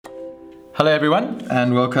Hello everyone,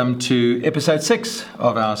 and welcome to episode 6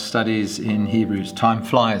 of our studies in Hebrews. Time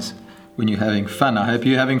flies when you're having fun. I hope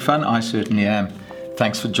you're having fun. I certainly am.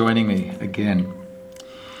 Thanks for joining me again.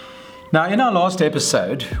 Now, in our last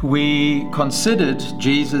episode, we considered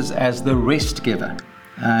Jesus as the rest giver.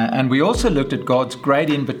 And we also looked at God's great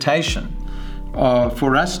invitation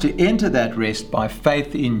for us to enter that rest by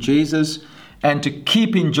faith in Jesus and to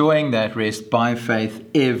keep enjoying that rest by faith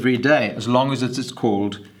every day, as long as it's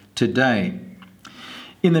called today.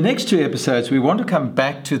 In the next 2 episodes, we want to come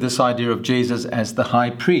back to this idea of Jesus as the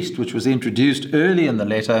high priest, which was introduced early in the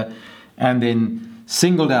letter and then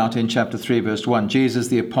singled out in chapter 3, verse 1, Jesus,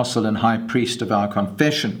 the apostle and high priest of our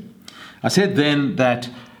confession. I said then that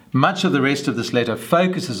much of the rest of this letter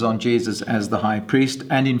focuses on Jesus as the high priest,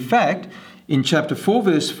 and in fact, in chapter 4,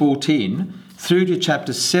 verse 14, through to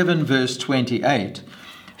chapter 7, verse 28,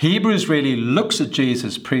 Hebrews really looks at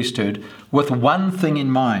Jesus' priesthood with one thing in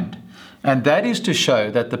mind, and that is to show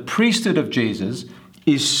that the priesthood of Jesus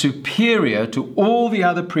is superior to all the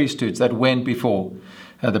other priesthoods that went before,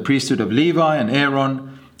 the priesthood of Levi and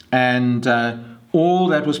Aaron, and all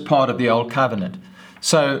that was part of the Old Covenant.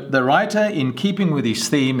 So the writer, in keeping with his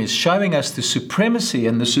theme, is showing us the supremacy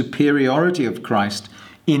and the superiority of Christ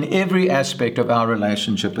in every aspect of our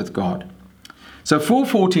relationship with God. So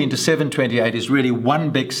 4:14 to 7:28 is really one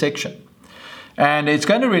big section. And it's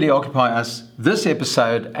going to really occupy us this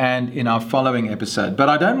episode and in our following episode. But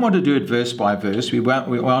I don't want to do it verse by verse. We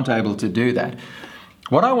aren't able to do that.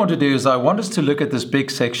 What I want to do is I want us to look at this big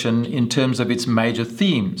section in terms of its major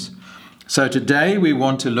themes. So today we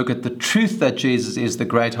want to look at the truth that Jesus is the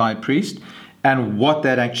great high priest and what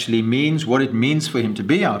that actually means, what it means for him to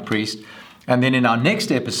be our priest. And then in our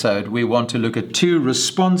next episode, we want to look at 2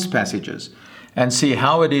 response passages and see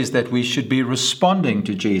how it is that we should be responding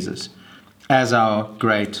to Jesus as our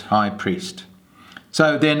great high priest.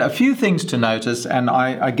 So then a few things to notice, and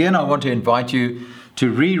I want to invite you to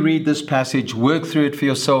reread this passage, work through it for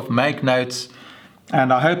yourself, make notes,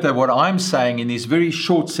 and I hope that what I'm saying in these very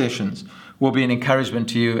short sessions will be an encouragement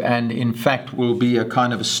to you, and in fact will be a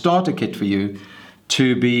kind of a starter kit for you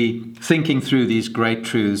to be thinking through these great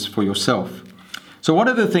truths for yourself. So what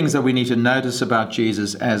are the things that we need to notice about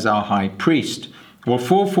Jesus as our high priest? Well,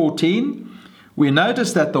 4:14, we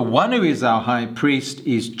notice that the one who is our high priest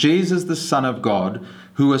is Jesus, the Son of God,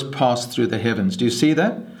 who has passed through the heavens. Do you see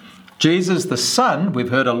that? Jesus, the Son,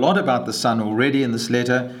 we've heard a lot about the Son already in this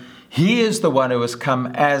letter. He is the one who has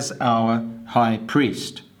come as our high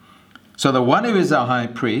priest. So the one who is our high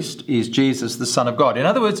priest is Jesus, the Son of God. In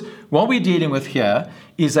other words, what we're dealing with here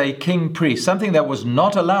is a king priest, something that was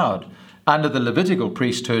not allowed under the Levitical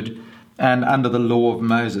priesthood and under the law of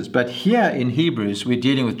Moses. But here in Hebrews, we're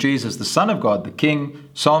dealing with Jesus, the Son of God, the King,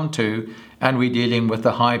 Psalm 2, and we're dealing with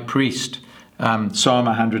the high priest, Psalm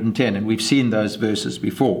 110, and we've seen those verses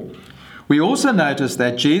before. We also notice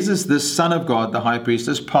that Jesus, the Son of God, the high priest,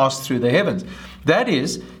 has passed through the heavens. That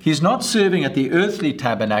is, he's not serving at the earthly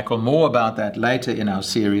tabernacle, more about that later in our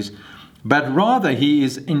series, but rather he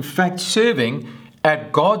is in fact serving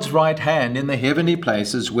at God's right hand in the heavenly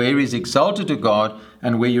places where he's exalted to God,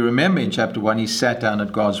 and where you remember in chapter 1, he sat down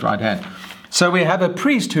at God's right hand. So we have a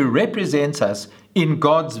priest who represents us in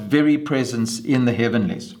God's very presence in the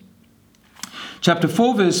heavenlies. Chapter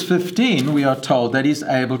 4, verse 15, we are told that he's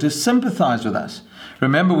able to sympathize with us.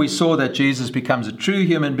 Remember, we saw that Jesus becomes a true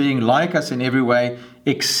human being like us in every way,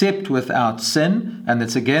 except without sin. And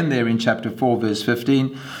that's again there in chapter 4, verse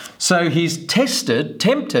 15. So he's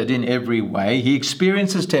tempted in every way. He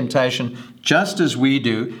experiences temptation just as we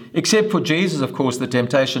do, except for Jesus, of course, the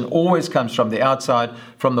temptation always comes from the outside,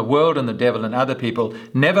 from the world and the devil and other people,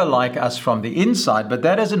 never like us from the inside, but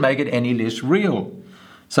that doesn't make it any less real.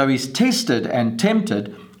 So he's tested and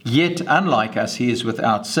tempted, yet unlike us, he is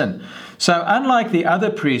without sin. So unlike the other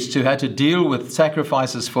priests who had to deal with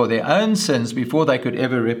sacrifices for their own sins before they could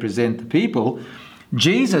ever represent the people,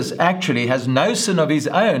 Jesus actually has no sin of his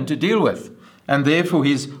own to deal with. And therefore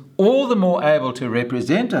he's all the more able to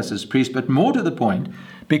represent us as priests, but more to the point,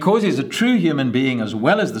 because he's a true human being as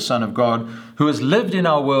well as the Son of God, who has lived in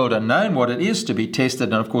our world and known what it is to be tested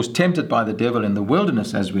and of course tempted by the devil in the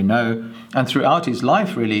wilderness, as we know, and throughout his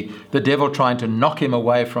life really, the devil trying to knock him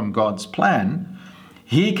away from God's plan.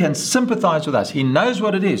 He can sympathize with us. He knows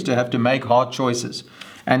what it is to have to make hard choices,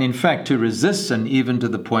 and in fact to resist sin even to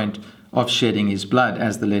the point of shedding his blood,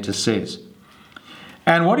 as the letter says.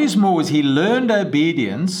 And what is more is he learned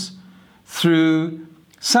obedience through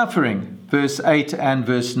suffering, verse 8 and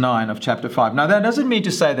verse 9 of chapter 5. Now that doesn't mean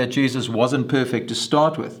to say that Jesus wasn't perfect to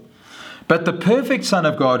start with, but the perfect Son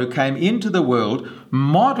of God who came into the world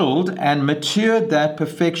modeled and matured that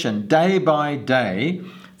perfection day by day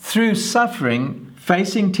through suffering,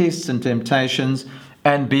 facing tests and temptations,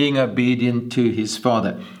 and being obedient to his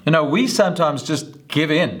Father. We sometimes just give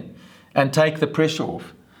in and take the pressure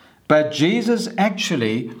off. But Jesus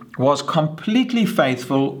actually was completely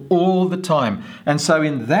faithful all the time. And so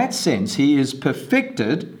in that sense, he is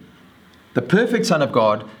perfected, the perfect Son of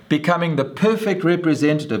God, becoming the perfect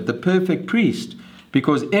representative, the perfect priest,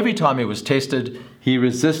 because every time he was tested, he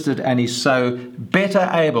resisted, and he's so better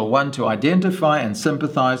able, one, to identify and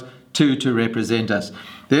sympathize, two, to represent us.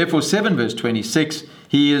 Therefore, 7 verse 26,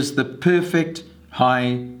 he is the perfect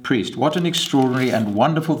high priest. What an extraordinary and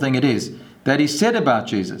wonderful thing it is that he said about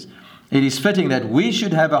Jesus. It is fitting that we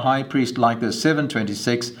should have a high priest like this,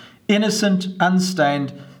 7:26, innocent,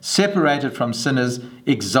 unstained, separated from sinners,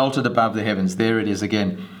 exalted above the heavens. There it is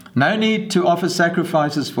again. No need to offer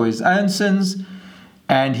sacrifices for his own sins,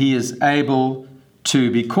 and he is able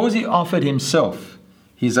to, because he offered himself,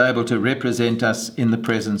 he's able to represent us in the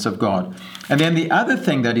presence of God. And then the other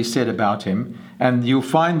thing that he said about him, and you'll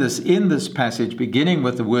find this in this passage, beginning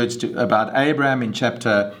with the words about Abraham in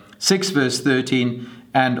chapter 6, verse 13,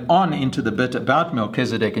 and on into the bit about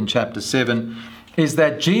Melchizedek in chapter 7, is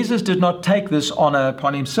that Jesus did not take this honor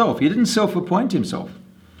upon himself. He didn't self-appoint himself.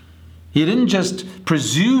 He didn't just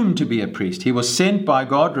presume to be a priest. He was sent by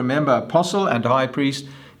God. Remember, apostle and high priest.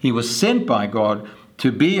 He was sent by God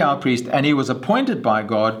to be our priest, and he was appointed by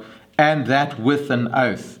God, and that with an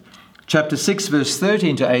oath. Chapter 6, verse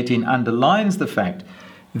 13 to 18 underlines the fact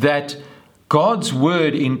that God's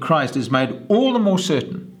word in Christ is made all the more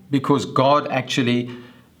certain because God actually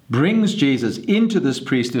brings Jesus into this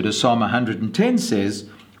priesthood, as Psalm 110 says,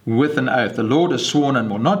 with an oath. The Lord has sworn and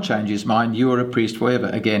will not change his mind. You are a priest forever.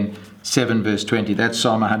 Again, 7 verse 20. That's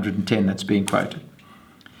Psalm 110 that's being quoted.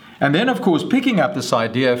 And then, of course, picking up this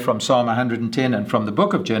idea from Psalm 110 and from the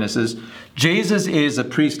book of Genesis, Jesus is a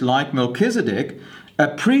priest like Melchizedek, a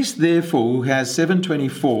priest, therefore, who has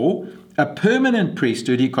 724, a permanent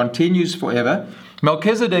priesthood. He continues forever.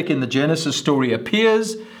 Melchizedek in the Genesis story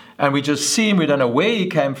appears, and we just see him. We don't know where he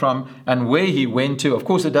came from and where he went to. Of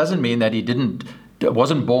course, it doesn't mean that he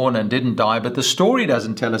wasn't born and didn't die, but the story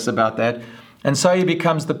doesn't tell us about that. And so he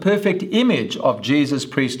becomes the perfect image of Jesus'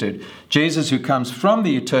 priesthood. Jesus, who comes from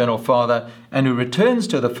the eternal Father and who returns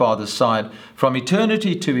to the Father's side from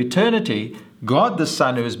eternity to eternity. God the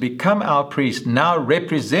Son, who has become our priest, now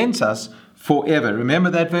represents us forever.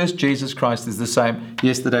 Remember that verse? Jesus Christ is the same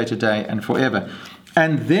yesterday, today, and forever.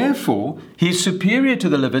 And therefore, he's superior to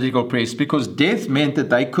the Levitical priests because death meant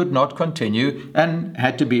that they could not continue and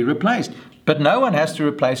had to be replaced. But no one has to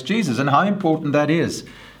replace Jesus. And how important that is,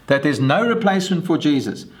 that there's no replacement for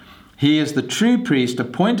Jesus. He is the true priest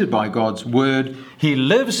appointed by God's word. He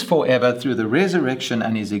lives forever through the resurrection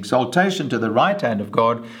and his exaltation to the right hand of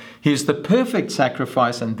God. He is the perfect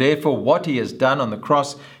sacrifice, and therefore what he has done on the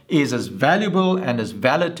cross is as valuable and as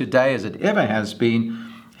valid today as it ever has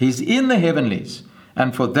been. He's in the heavenlies.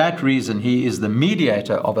 And for that reason, he is the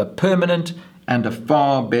mediator of a permanent and a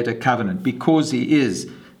far better covenant because he is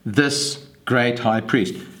this great high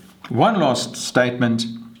priest. One last statement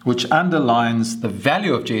which underlines the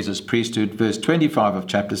value of Jesus' priesthood, verse 25 of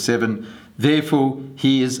chapter 7. Therefore,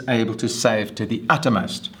 he is able to save to the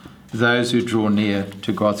uttermost those who draw near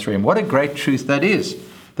to God through him. What a great truth that is,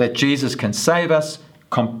 that Jesus can save us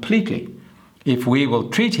completely if we will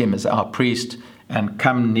treat him as our priest and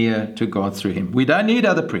come near to God through him. We don't need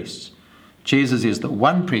other priests. Jesus is the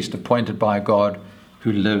one priest appointed by God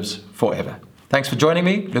who lives forever. Thanks for joining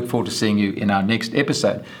me. Look forward to seeing you in our next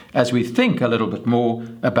episode as we think a little bit more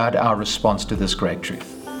about our response to this great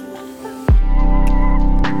truth.